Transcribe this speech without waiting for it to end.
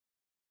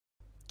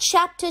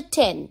Chapter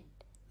 10.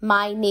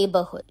 My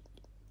Neighbourhood.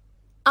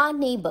 Our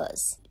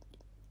neighbours.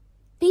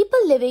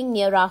 People living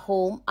near our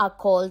home are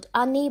called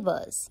our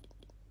neighbours.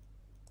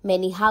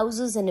 Many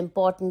houses in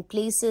important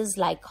places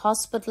like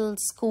hospital,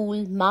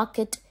 school,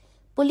 market,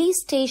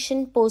 police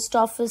station, post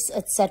office,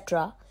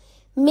 etc.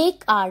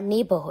 make our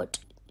neighbourhood.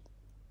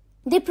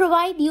 They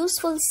provide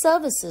useful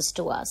services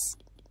to us.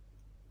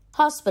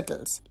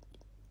 Hospitals.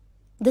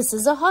 This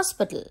is a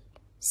hospital.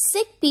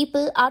 Sick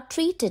people are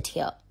treated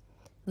here.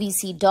 We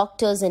see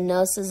doctors and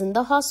nurses in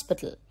the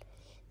hospital.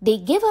 They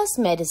give us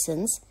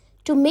medicines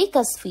to make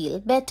us feel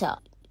better.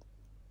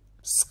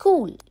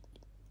 School.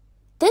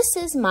 This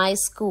is my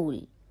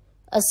school.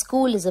 A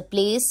school is a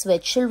place where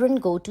children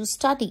go to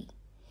study.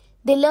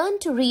 They learn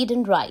to read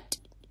and write.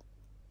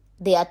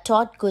 They are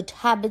taught good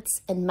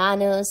habits and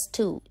manners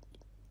too.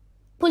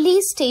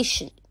 Police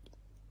station.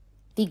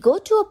 We go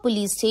to a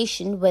police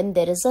station when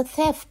there is a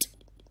theft.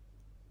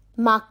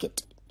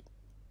 Market.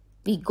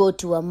 We go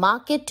to a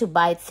market to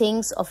buy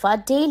things of our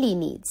daily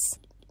needs.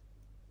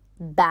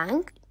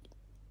 Bank.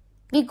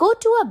 We go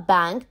to a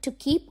bank to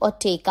keep or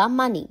take our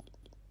money.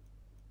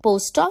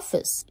 Post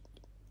office.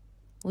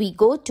 We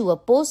go to a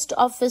post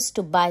office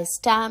to buy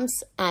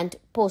stamps and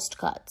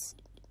postcards.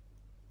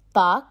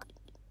 Park.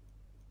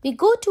 We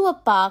go to a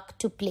park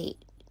to play.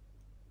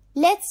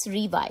 Let's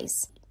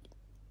revise.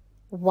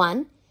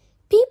 1.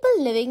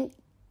 People living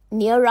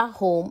near our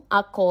home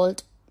are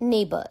called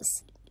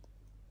neighbours.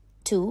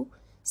 2.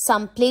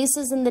 Some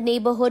places in the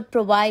neighbourhood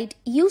provide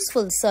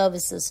useful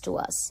services to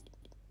us.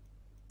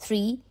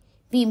 3.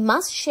 We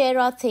must share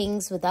our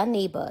things with our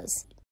neighbours.